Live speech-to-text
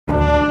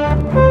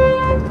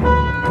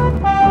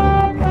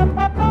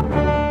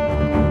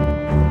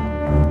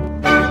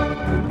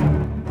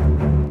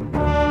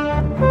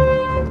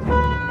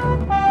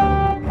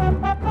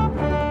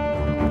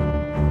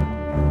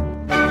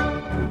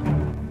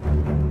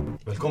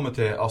Velkommen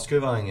til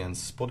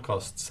Askøyværingens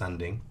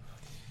podcastsending.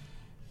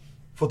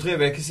 For 3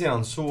 veker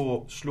siden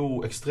så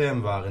slo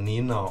ekstremværet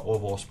Nina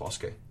over oss på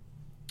Askøy.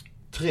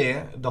 3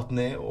 datt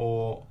ned,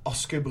 og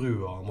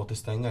Askøybrua måtte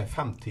stenge i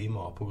 5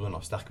 timer på grunn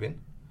av sterk vind.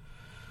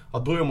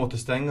 At brua måtte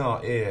stenge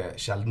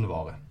sjelden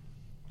vare.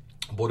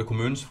 Både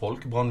kommunens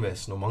folk,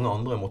 brannvesen og mange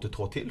andre måtte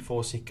trå til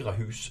for å sikre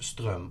hus,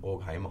 strøm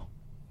og heimer.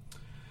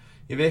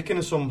 I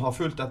vekene som har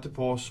fulgt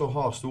etterpå, så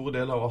har store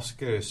deler av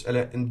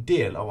en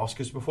del av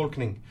Askøys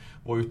befolkning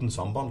vært uten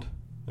samband.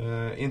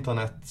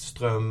 Internett,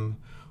 strøm,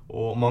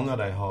 og mange av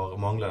dem har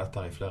manglet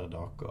dette i flere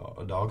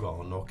dager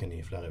og noen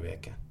i flere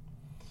veker.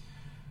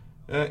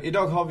 I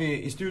dag har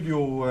vi i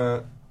studio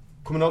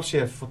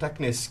kommunalsjef for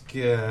teknisk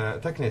i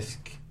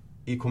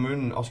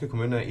Askøy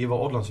kommune,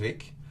 Ivar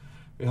Odlandsvik.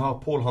 Vi har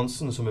Pål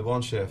Hansen som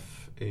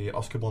brannsjef i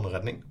Askøy brann og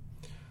redning.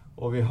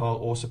 Og vi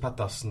har Åse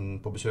Pettersen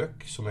på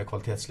besøk, som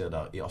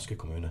kvalitetsleder i Askøy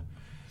kommune.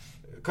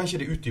 Kan ikke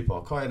det utdype?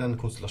 Hva den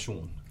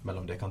konstellasjonen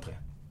mellom dere 3?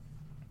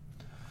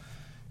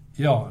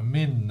 Ja,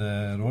 min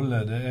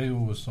rolle det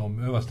jo som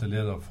øverste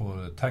leder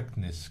for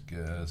teknisk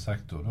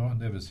sektor.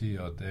 Det vil si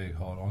at jeg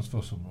har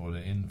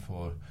ansvarsområdet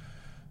innenfor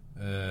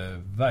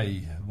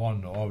vei,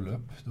 vann og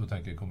avløp. Da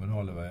tenker jeg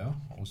kommunale veier.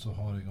 Og så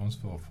har jeg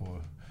ansvar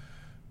for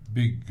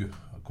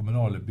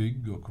kommunale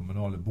bygg og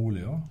kommunale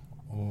boliger.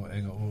 Og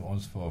jeg har også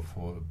ansvar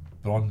for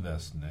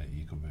brannvesenet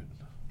i kommunen.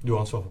 Du har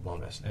ansvar for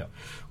brannvesenet. Ja.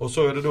 Og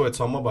så det da et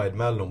samarbeid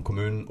mellom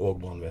kommunen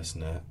og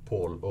brannvesenet,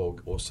 Pål og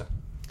Åse.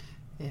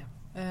 Ja.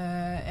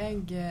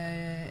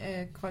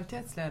 Jeg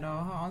kvalitetsleder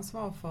og har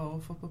ansvar for å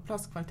få på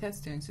plass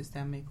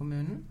kvalitetsstyringssystemet i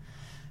kommunen.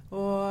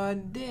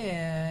 Og det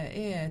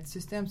et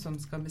system som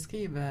skal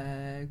beskrive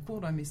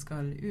hvordan vi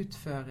skal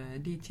utføre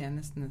de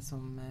tjenestene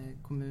som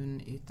kommunen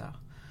yter.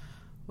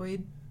 Og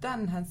i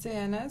den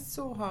henseende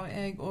så har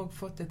jeg også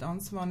fått et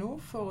ansvar nå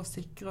for å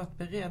sikre at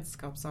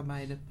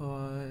beredskapsarbeidet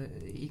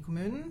i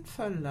kommunen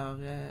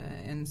følger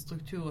en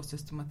struktur og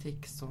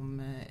systematikk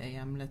som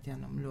hjemlet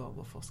gjennom lov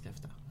og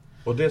forskrifter.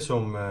 Og det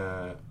som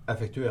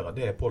effektuerer,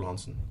 det Pål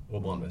Hansen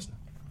og brannvesenet?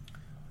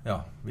 Ja,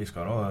 vi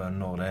skal da,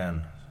 når det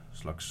en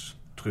slags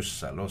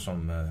trussel, da,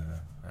 som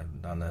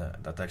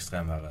dette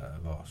ekstremværet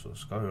var, så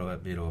skal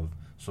vi da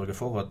sørge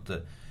for at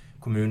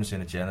kommunen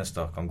sine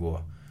tjenester kan gå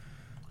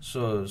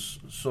så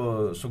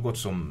godt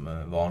som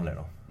vanlig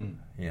da,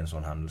 i en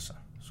sånn hendelse.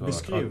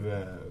 Beskriv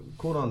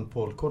Pål,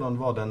 hvordan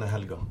var denne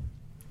helga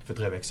for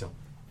 3 veker siden?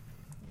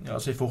 Ja,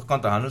 altså i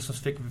forkant av hendelsen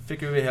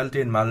fikk vi hele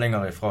tiden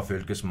meldinger fra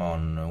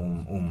fylkesmannen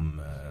om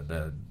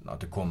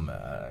at det kom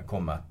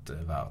et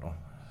vær da,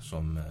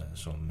 som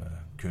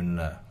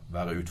kunne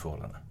være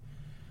utfordrende.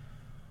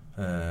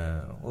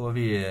 Og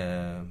vi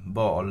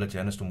ba alle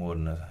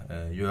tjenesteområdene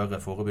gjøre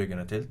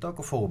forebyggende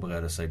tiltak og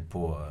forberede seg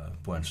på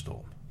en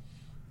storm.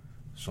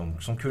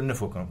 Som kunne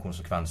få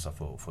konsekvenser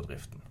for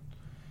driften.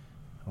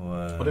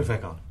 Og det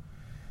fikk han?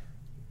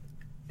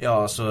 Ja,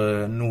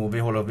 altså nå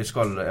vi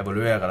skal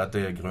evaluere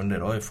dette grundig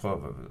da,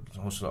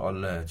 hos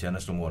alle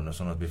tjenesteområdene,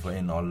 sånn at vi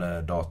får inn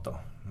alle data.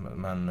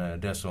 Men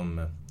det som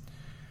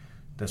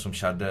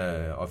skjedde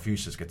av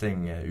fysiske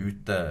ting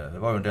ute,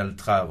 det var jo en del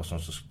trær og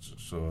sånn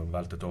som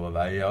veltet over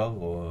veier,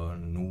 og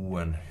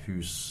noen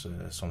hus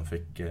som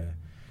fikk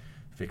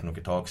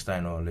noen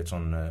takstein og litt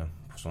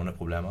sånne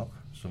problemer.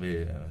 Så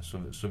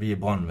vi i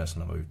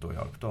brannvesenet var ute og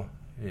hjalp da.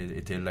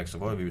 I tillegg så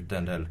var vi ute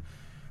en del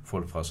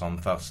folk fra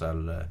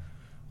samferdsel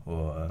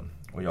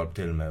og hjalp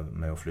til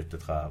med å flytte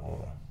trær.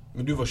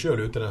 Men du var selv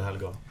ute den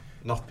helga?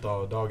 Natta,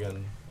 dagen?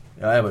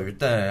 Ja, jeg var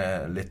ute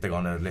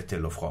litt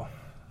til og fra.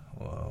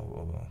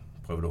 Og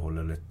prøvde å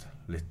holde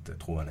litt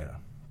troen i det.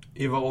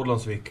 Ivar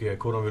Odlandsvik,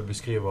 hvordan vil du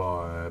beskrive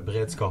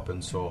beredskapen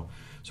så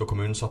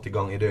kommunen satt i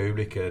gang i det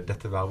øyeblikket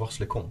dette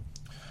værvarslet kom?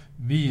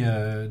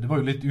 Det var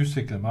jo litt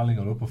usikre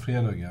meldinger da på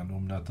fredagen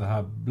om dette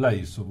her ble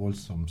så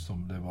voldsomt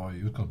som det var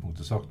i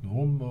utgangspunktet sagt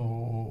noe om,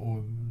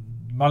 og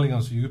meldingene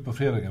som gikk ut på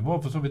fredagen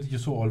var for så vidt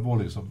ikke så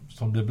alvorlige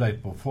som det ble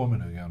på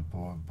formiddagen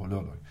på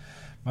lørdag.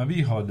 Men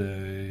vi hadde,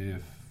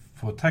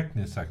 for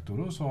teknisk sektor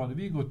da, så hadde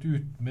vi gått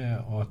ut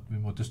med at vi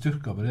måtte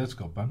styrke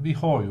beredskapen. Vi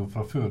har jo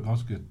fra før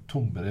ganske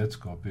tung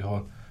beredskap. Vi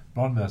har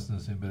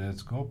brannvesenet sin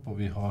beredskap, og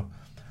vi har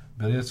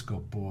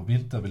beredskap på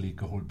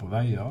vintervedlikehold på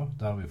veier,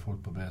 der vi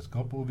folk på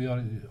beredskap, og vi har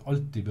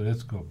alltid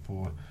beredskap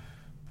på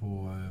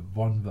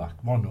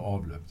vannverk, vann og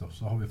avløp. Da.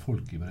 Så har vi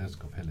folk i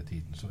beredskap hele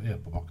tiden, som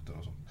på vakter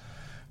og sånn.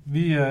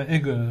 Jeg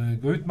ga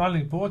ut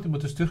melding på at vi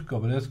måtte styrke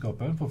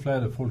beredskapen, få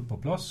flere folk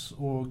på plass,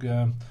 og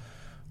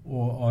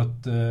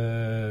at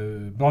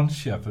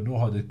brannsjefen nå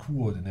hadde et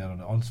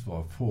koordinerende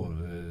ansvar for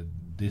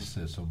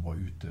disse som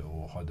var ute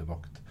og hadde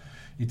vakt.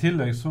 I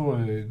tillegg så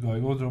ga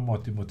jeg ordre om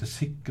at de måtte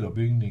sikre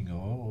bygninger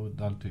og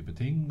den type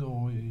ting,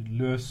 og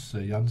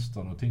løse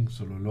gjenstand og ting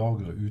som lå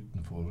lagret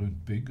utenfor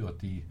rundt bygg,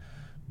 at de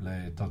ble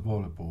tatt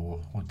vare på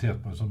og håndtert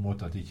på en sånn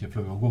måte at de ikke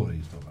fløy av gårde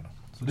i stormene.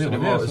 Så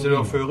det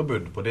var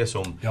forberedt på det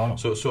som,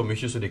 så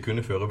mye som de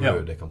kunne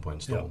forberede det kan på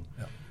en storm.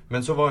 Ja.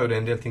 Men så var jo det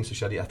en del ting som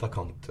skjedde i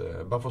etterkant.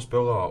 Bare for å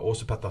spørre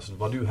Åse Pettersen,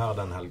 var du her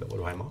den helgen? Var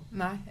du hjemme?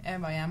 Nei,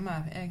 jeg var hjemme.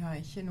 Jeg har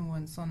ikke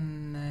noen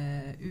sånn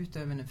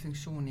utøvende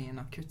funksjon i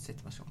en akutt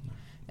situasjon.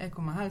 Jeg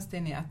kommer helst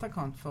inn i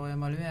etterkant for å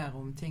evaluere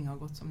om ting har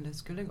gått som det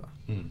skulle gå.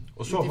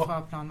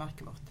 Utifra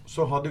planverket vårt.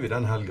 Så hadde vi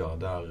den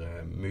helgen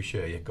der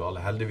mye gikk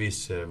gale.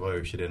 Heldigvis var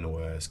jo ikke det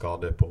noe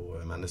skade på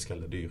mennesker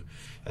eller dyr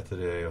etter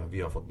det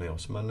vi har fått med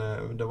oss. Men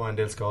det var en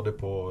del skade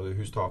på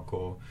hustak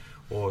og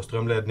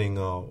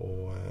strømledninger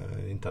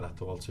og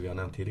internett og alt som vi har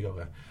nevnt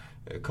tidligere.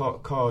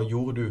 Hva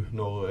gjorde du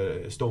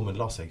når stormen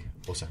la seg,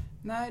 Åse?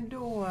 Nei,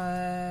 da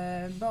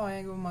ba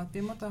jeg om at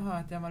vi måtte ha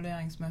et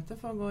evalueringsmøte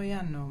for å gå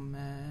igjennom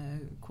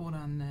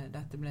hvordan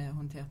dette ble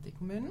håndtert i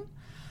kommunen.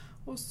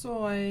 Og så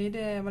i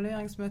det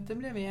evalueringsmøtet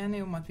ble vi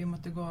enige om at vi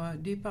måtte gå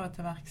dypere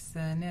til verks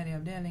ned i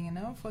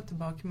avdelingene og få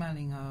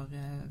tilbakemeldinger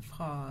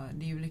fra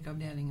de ulike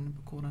avdelingene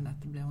på hvordan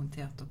dette ble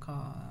håndtert og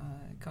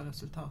hva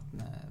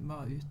resultatene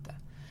var ute.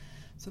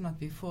 Sånn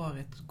at vi får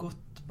et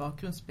godt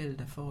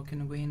bakgrunnsbilde for å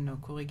kunne gå inn og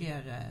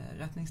korrigere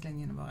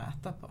retningslinjene våre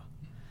etterpå.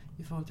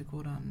 I forhold til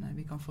hvordan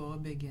vi kan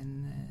forebygge en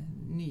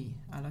ny,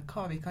 eller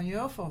hva vi kan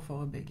gjøre for å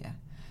forebygge.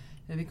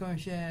 Vi kan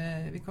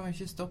jo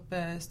ikke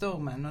stoppe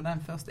stormen når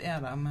den først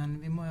der, men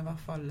vi må i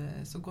hvert fall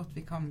så godt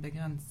vi kan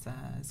begrense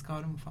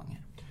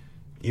skadeomfanget.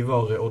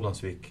 Ivar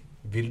Odlandsvik,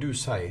 vil du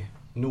si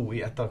nå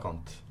i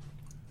etterkant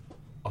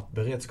at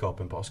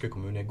beredskapen på Asker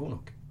kommune god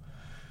nok?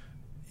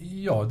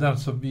 Ja, den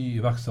som vi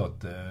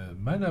iverksatte,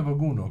 mener jeg var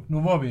god nok. Nå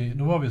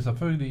var vi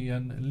selvfølgelig i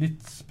en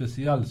litt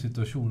spesiell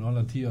situasjon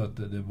all den tid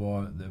at det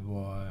var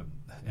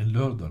en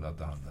lørdag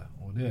dette hendte.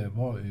 Og det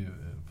var jo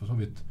for så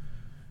vidt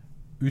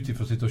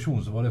utifra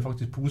situasjonen så var det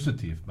faktisk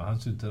positivt med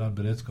hensyn til den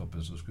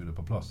beredskapen som skulle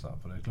på plass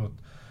her. For det er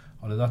klart,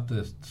 hadde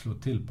dette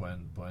slått til på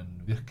en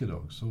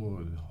virkedag, så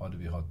hadde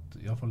vi hatt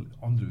i hvert fall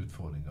andre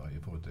utfordringer i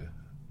forhold til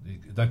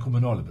den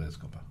kommunale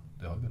beredskapen.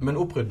 Men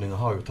opprydningen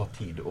har jo tatt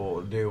tid,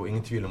 og det er jo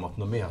ingen tvil om at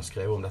når vi har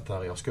skrevet om dette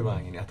her i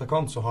Askeværingen i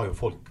etterkant, så har jo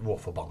folk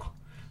vært forbanna,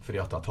 fordi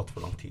at det har tatt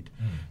for lang tid.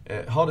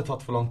 Har det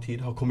tatt for lang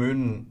tid? Har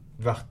kommunen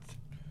vært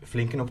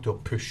flinke nok til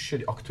å pushe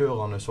de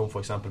aktørene som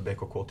for eksempel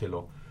BKK til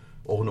å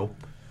ordne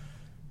opp?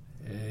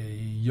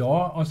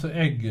 Ja, altså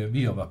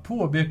vi har vært på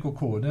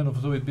BKK. Det er nå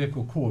for så vidt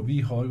BKK. Vi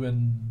har jo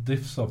en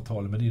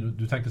driftsavtale med de.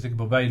 Du tenker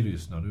sikkert på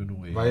veilysene du nå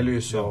i.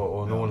 Veilys,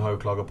 og noen har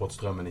jo klaget på at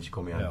strømmen ikke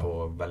kom igjen på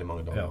veldig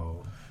mange dager.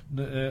 Ja.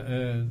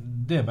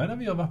 Det mener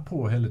vi har vært på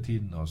hele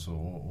tiden altså,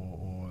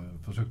 og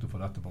forsøkt å få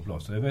dette på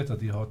plass. Jeg vet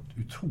at de har hatt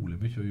utrolig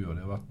mye å gjøre.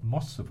 Det har vært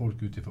masse folk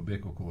ute fra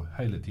BKK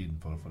hele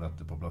tiden for å få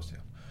dette på plass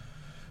igjen.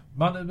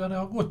 Men det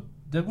har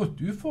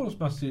gått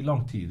uforholdsmessig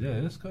lang tid.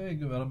 Det skal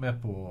jeg være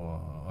med på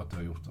at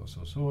det har gjort.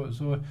 Altså.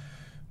 Så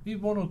vi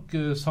må nok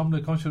samle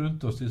kanskje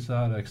rundt oss disse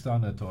her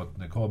eksterne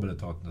etatene,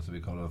 kabeletatene som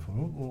vi kaller det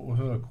for, og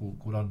høre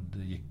hvordan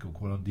det gikk,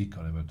 og hvordan de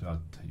kan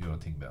eventuelt gjøre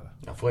ting bedre.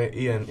 Ja, for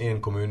i en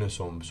kommune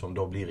som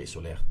da blir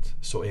isolert,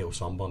 så er jo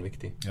samband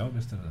viktig. Ja,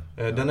 visst er det.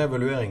 Ja. Den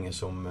evalueringen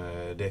som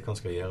det kan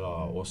skal gjøre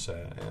også,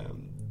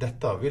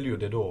 dette vil jo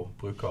det da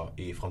bruke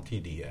i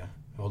fremtidige,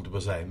 holdt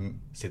på å si,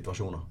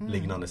 situasjoner,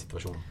 lignende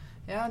situasjoner.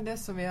 Ja, det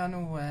som vi har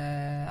nå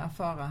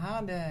erfaret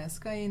her, det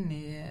skal inn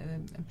i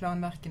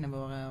planverkene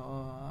våre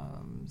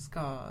og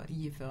skal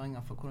gi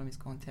føringer for hvordan vi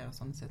skal håndtere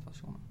sånne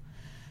situasjoner.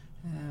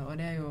 Og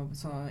det er jo,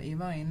 så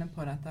Ivar inne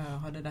på dette,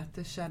 hadde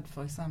dette skjedd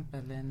for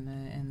eksempel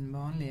en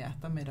vanlig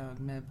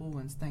ettermiddag med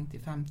broen stengt i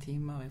 5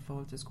 timer i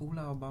forhold til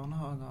skoler og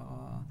barnehager,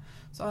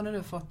 så hadde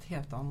det fått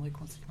helt andre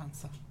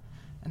konsekvenser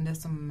enn det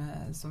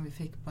som vi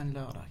fikk på en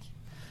lørdag.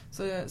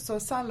 Så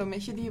selv om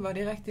ikke de var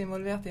direkte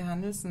involvert i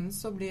hendelsen,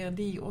 så blir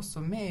de også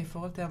med i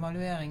forhold til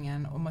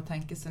evalueringen om å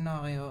tenke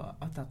scenario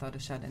at dette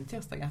hadde skjedd en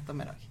tirsdag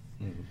ettermiddag.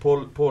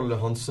 Pål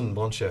Hansen,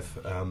 brannsjef.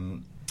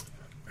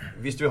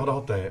 Hvis vi hadde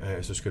hatt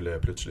en som skulle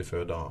plutselig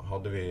føde,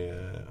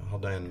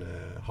 hadde en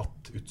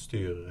hatt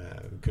utstyr,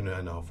 kunne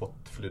en ha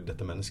fått flydd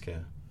dette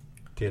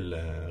mennesket til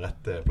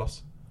rette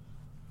plass?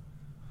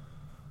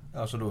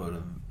 Ja, så da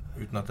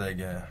uten at jeg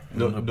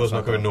Da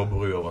snakker vi når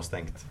brua var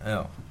stengt.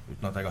 Ja,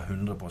 uten at jeg har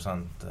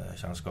 100%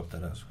 kjennskap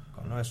til det, så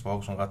kan jeg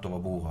svare sånn rett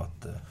over bordet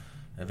at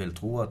jeg vil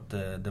tro at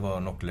det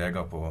var nok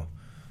leger på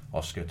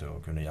Asker til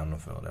å kunne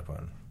gjennomføre det på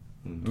en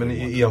Men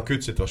i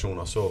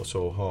akuttsituasjoner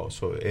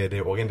så er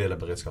det også en del av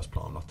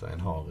beredskapsplanen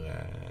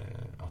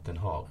at en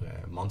har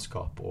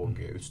mannskap og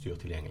utstyr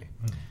tilgjengelig.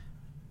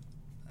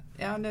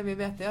 Ja, det vi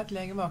vet er at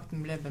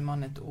legevakten ble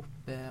bemannet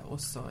opp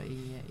også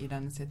i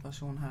denne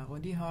situasjonen her,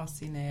 og de har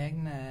sine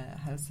egne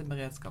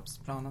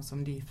helseberedskapsplaner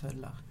som de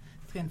følger,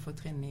 trinn for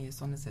trinn i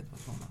sånne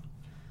situasjoner.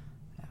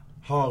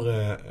 Ja.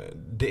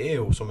 Det er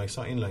jo, som jeg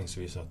sa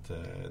innledningsvis, at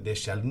det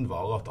er sjelden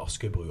vare at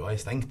Askerbrua er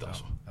stengt,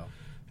 altså. Ja.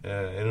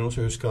 Er det noen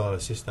som husker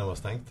sist den var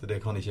stengt? Det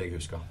kan ikke jeg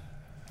huske.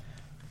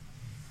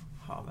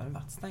 Har vel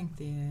vært stengt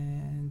i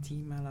en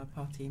time eller et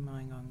par timer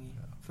en gang i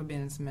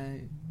forbindelse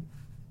med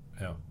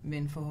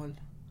vindforhold.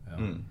 Ja.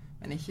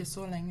 Men ikke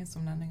så lenge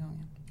som denne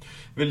gangen.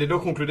 Vil de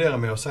da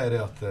konkludere med å si det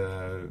at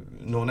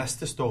når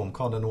neste storm,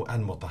 hva det nå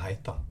enn måtte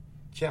heite,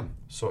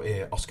 så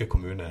er Asker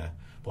kommune,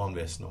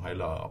 brannvesen og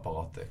hele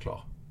apparatet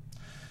klar?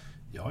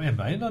 Ja, jeg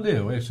mener det,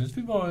 og jeg synes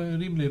vi var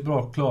rimelig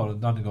bra klar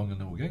denne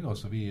gangen også.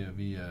 Altså,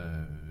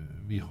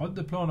 vi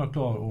hadde planer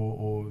klar,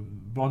 og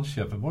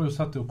brannsjefen var jo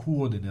sett til å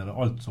koordinere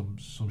alt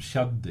som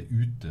skjedde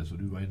ute, som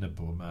du var inne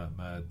på,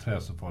 med tre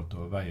som falt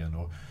over veien,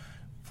 og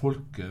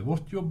folk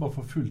vårt jobbet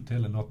for fullt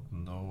hele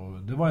natten,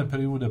 og det var en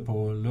periode på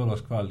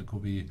lørdagskveld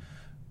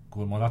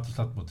hvor man rett og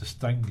slett måtte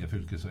stenge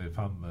fylkesvei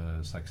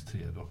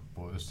 563 da,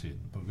 på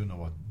østsiden, på grunn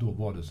av at da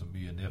var det så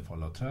mye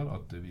nedfall av trær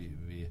at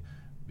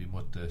vi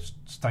måtte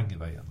stenge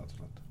veien, rett og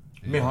slett.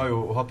 Vi har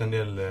jo hatt en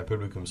del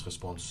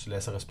publikumsrespons,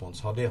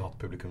 leserrespons. Har det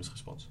hatt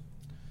publikumsrespons?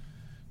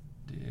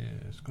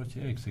 Det skal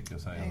ikke jeg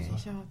sikkert si. Jeg har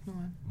ikke hatt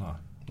noen. Nei.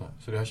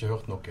 Så de har ikke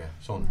hørt noe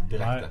sånn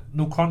direkte? Nei,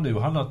 nå kan det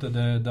jo hende at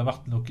det har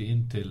vært noe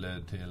inn til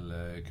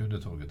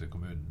kundetorget til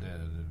kommunen.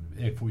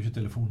 Jeg får ikke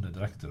telefonene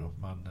direkte da,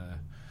 men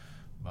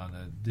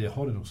det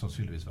har det nok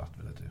sannsynligvis vært,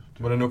 vil jeg til.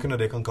 Var det noen av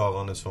de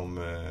karene som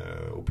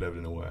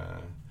opplevde noe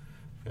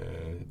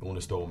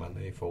under stormen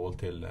i forhold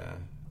til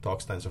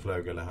takstein som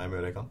fløy eller hjemme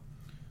i dekan?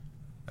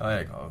 Ja,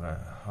 jeg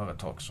har et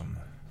tak som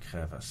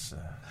kreves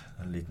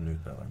en liten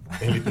utbedring på.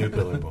 En liten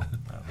utbedring på.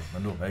 Ja,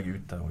 men da var jeg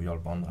ute og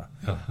hjalp andre.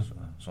 Ja.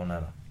 Sånn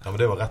er det. Ja, men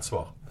det var rett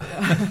svar.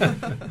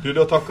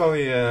 Da takker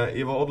vi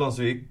Ivar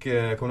Odlandsvik,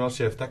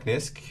 kommunalsjef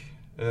teknisk,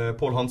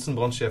 Pål Hansen,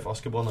 brannsjef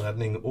Aske Brann og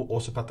Redning, og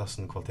Åse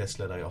Pettersen,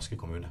 kvalitetsleder i Aske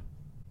kommune.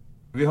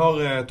 Vi har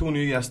to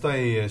nye gjester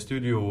i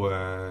studio,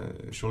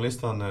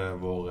 journalistene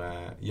våre,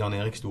 Jan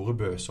Erik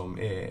Storebø, som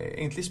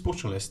egentlig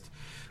sportsjournalist,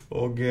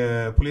 og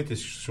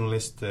politisk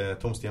journalist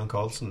Tom Stian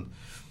Karlsen.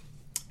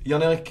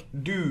 Jan Erik,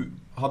 du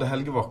hadde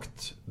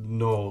helgevakt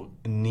når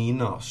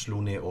Nina slo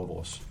ned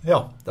over oss. Ja,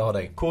 det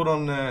hadde jeg.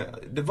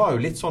 Det var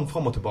jo litt sånn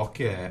frem og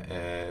tilbake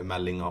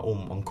meldinger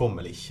om han kom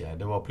eller ikke.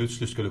 Det var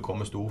plutselig skulle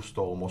komme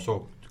storstorm, og så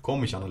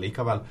kom ikke han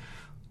likevel,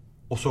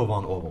 og så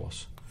var han over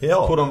oss.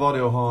 Ja. Hvordan var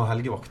det å ha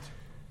helgevakt?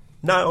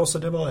 Nei, altså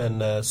det var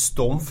en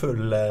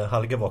stormfull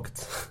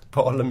helgevakt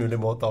på alle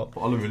mulige måter.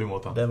 På alle mulige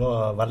måter. Det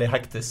var veldig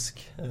hektisk,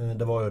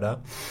 det var jo det.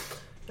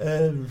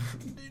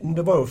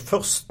 Det var jo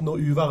først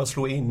når uværet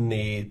slo inn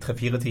i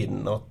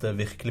 3-4-tiden at det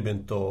virkelig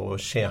begynte å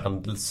skje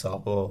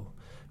hendelser, og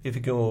vi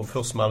fikk jo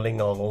først melding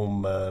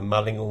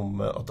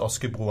om at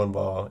Askebroen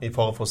var i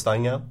fare for å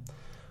stenge.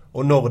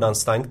 Og når den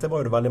stengte var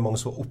jo det veldig mange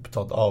som var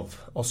opptatt av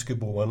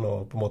Askebroen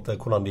og på en måte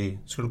hvordan de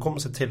skulle komme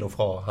seg til og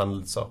fra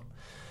hendelser.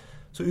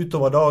 Så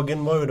utover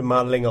dagen var jo det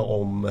meldinger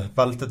om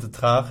veltete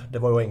trær. Det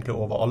var jo egentlig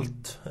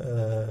overalt.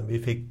 Vi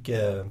fikk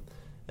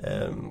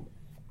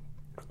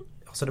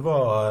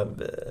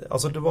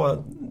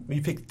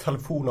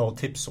telefoner og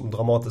tips om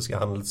dramatiske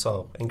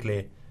hendelser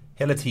egentlig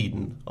hele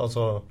tiden.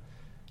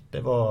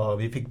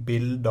 Vi fikk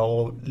bilder,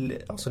 og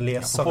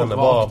leserne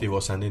var aktive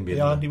å sende inn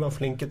bilder. Ja, de var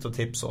flinke til å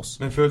tipse oss.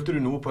 Men følte du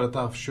noe på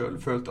dette selv?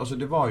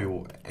 Det var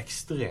jo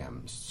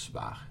ekstremt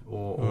svær.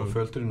 Og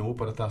følte du noe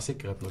på dette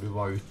sikkerhet når du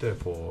var ute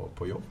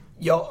på jobb?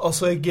 Ja,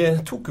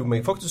 jeg tok jo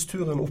meg faktisk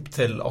turen opp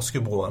til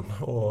Askebroen,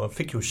 og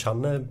fikk jo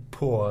kjenne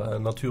på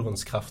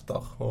naturens krefter.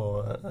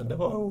 Og det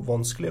var jo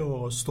vanskelig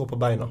å stå på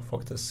beina,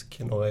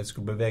 faktisk, når jeg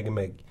skulle bevege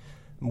meg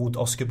mot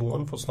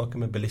Askebroen for å snakke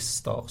med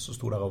bilister som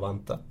sto der og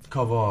ventet.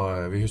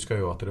 Vi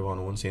husker jo at det var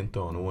noen sinte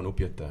og noen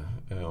oppgitte,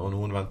 og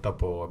noen ventet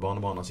på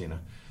barnebarna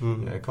sine.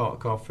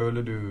 Hva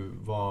føler du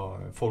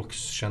var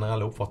folks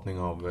generelle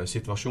oppfatning av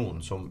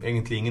situasjonen, som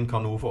egentlig ingen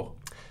kan noe for?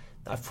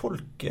 Nei,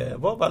 folk det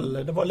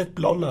var litt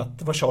blandet.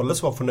 Det var ikke alle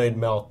som var fornøyd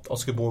med at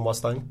Askebroen var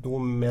stengt.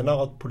 Noen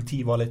mener at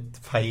politiet var litt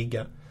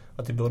feige,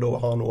 at de burde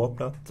ha den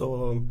åpnet,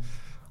 og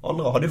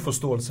andre hadde jo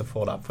forståelse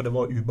for det, for det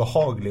var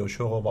ubehagelig å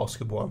kjøre over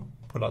Askebroen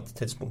på dette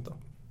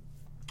tidspunktet.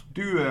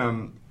 Du,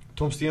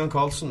 Tom Stian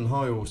Karlsen,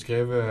 har jo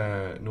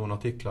skrevet noen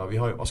artikler.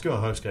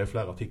 Askebroen har jo skrevet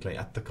flere artikler i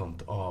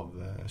etterkant av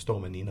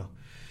stormen Nina.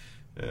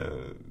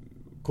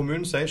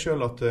 Kommunen sier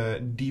selv at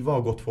de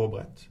var godt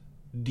forberedt.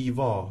 De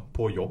var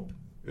på jobb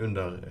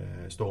under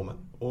stormen,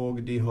 og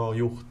de har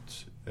gjort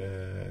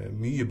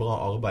mye bra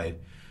arbeid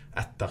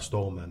etter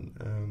stormen.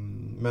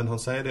 Men han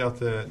sier det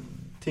at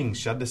ting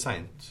skjedde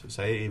sent,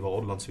 sier Ivar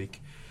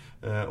Odlandsvik,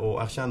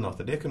 og erkjenner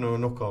at det kunne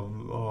nok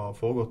ha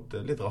foregått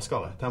litt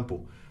raskere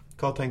tempo.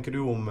 Hva tenker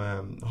du om,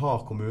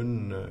 har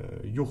kommunen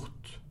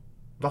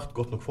vært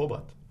godt nok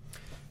forberedt?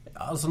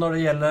 Altså når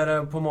det gjelder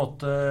på en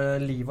måte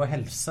liv og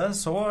helse,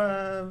 så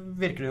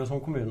virker det jo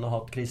som kommunen har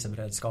hatt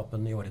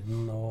kriseberedskapen i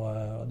orden,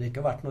 og det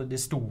ikke har vært noe de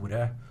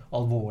store,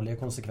 alvorlige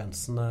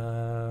konsekvensene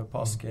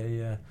på Askøy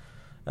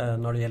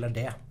når det gjelder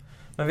det.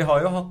 Men vi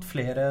har jo hatt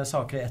flere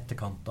saker i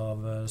etterkant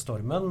av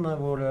stormen,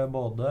 hvor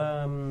både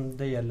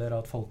det gjelder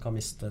at folk har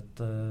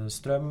mistet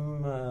strøm,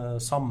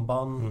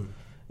 samband,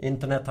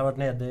 internett har vært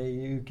nede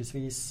i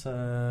ukesvis,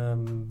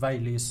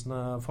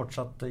 veilysene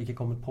fortsatt ikke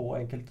kommet på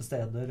enkelte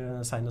steder,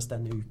 senest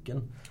denne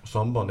uken.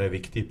 Samband er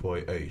viktig på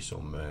en øy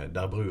som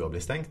der brua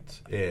blir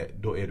stengt,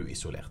 da er du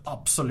isolert.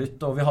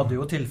 Absolutt, og vi hadde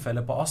jo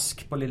tilfelle på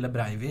Ask, på Lille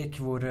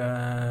Breivik, hvor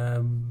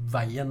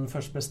veien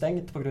først ble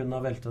stengt på grunn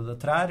av veltede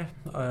trær.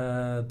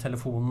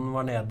 Telefonen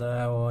var nede,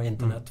 og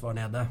internett var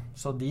nede.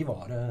 Så de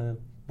var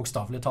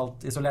bokstavelig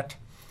talt isolert.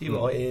 De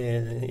var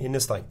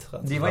innestengt.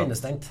 De var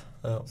innestengt.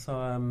 Ja. Så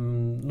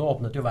nå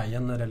åpnet jo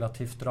veien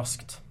relativt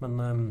raskt,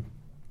 men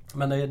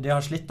de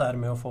har slitt der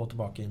med å få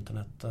tilbake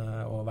internett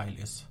og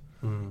veilys.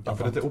 Ja,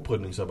 for dette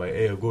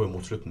opprydningsarbeidet går jo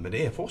mot slutten, men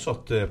det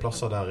fortsatt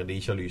plasser der de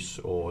ikke har lys,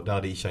 og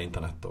der de ikke har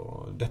internett,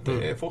 og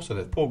dette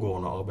fortsatt et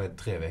pågående arbeid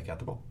 3 uker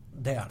etterpå.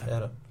 Det er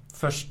det.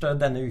 Først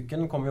denne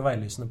uken kom jo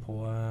veilysene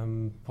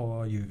på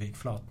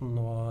Juvikflaten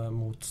og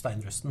mot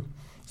Steinrusten,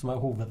 som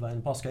hovedveien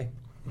på Askøy.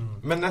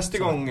 Men neste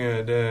gang,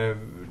 det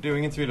er jo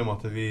ingen tvil om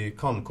at vi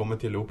kan komme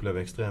til å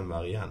oppleve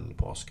ekstremvær igjen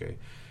på Askøy.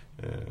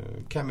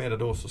 Hvem er det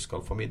da som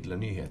skal formidle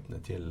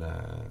nyhetene til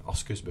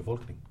Askøys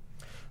befolkning?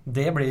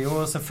 Det blir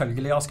jo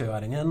selvfølgelig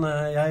askøyværingen.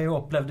 Jeg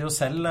opplevde jo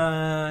selv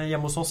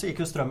hjemme hos oss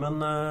gikk jo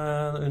strømmen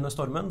under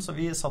stormen, så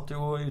vi satt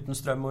jo uten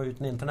strøm og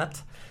uten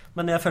internett.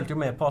 Men jeg følte jo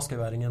med på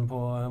askøyværingen på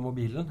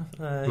mobilen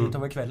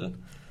utover kvelden.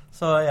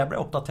 Så jeg ble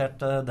oppdatert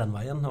den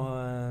veien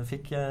og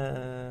fikk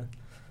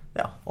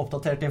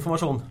oppdatert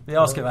informasjon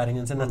via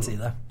askøyværingen sin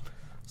nettside.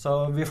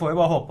 Så vi får jo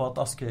bare håpe at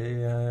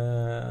Askøy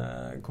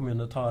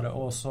kommune tar,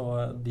 og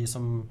også de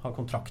som har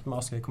kontrakt med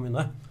Askøy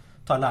kommune,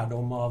 tar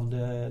lærdom av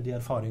de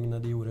erfaringene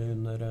de gjorde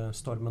under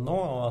stormen nå,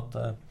 og at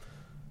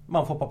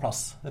man får på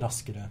plass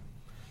raskere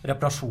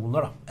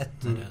reparasjoner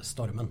etter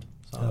stormen.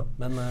 Så,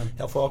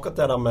 for akkurat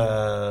det der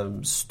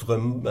med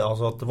strøm,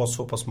 altså at det var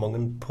såpass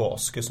mange på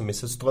Askøy som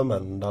mistet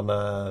strømmen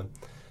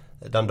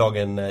den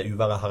dagen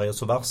uværet herjer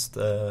så verst,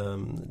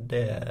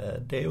 det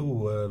er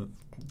jo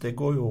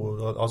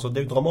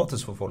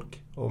dramatisk for folk.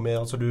 Og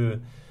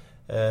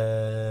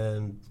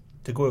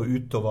det går jo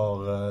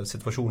utover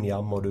situasjonen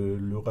hjemme, og du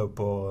lurer jo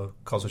på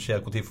hva som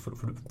skjer, for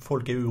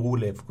folk er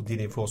urolige for når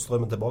de får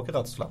strømmen tilbake,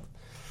 rett og slett.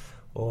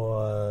 Og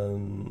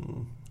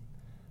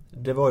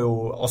det var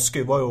jo,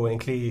 Askøy var jo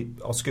egentlig,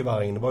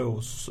 askøyværingene var jo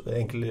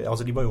egentlig,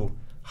 altså de var jo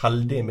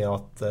heldige med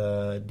at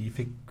de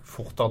fikk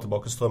fortere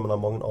tilbake strømmen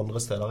enn mange andre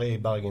steder i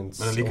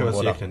Bergens. Men likevel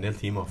så gikk det en del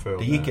timer før.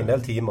 Det gikk en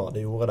del timer,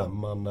 det gjorde det,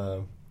 men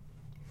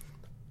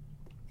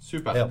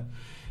super. Ja.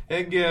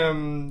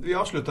 Vi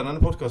avslutter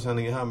denne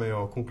podcastsendingen her med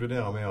å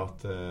konkludere med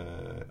at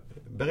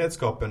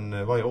beredskapen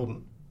var i orden.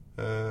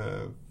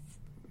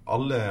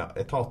 Alle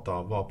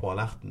etater var på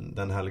alerten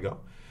den helga.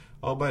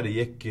 Arbeidet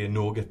gikk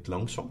noe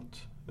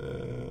langsomt,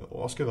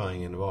 og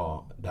askøyværingen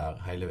var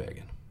der hele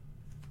veien.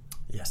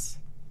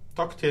 Yes.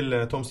 Takk til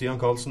Tom Stian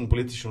Karlsen,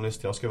 politisk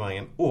journalist i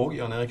Askøyværingen, og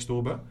Jan Erik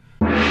Storebø.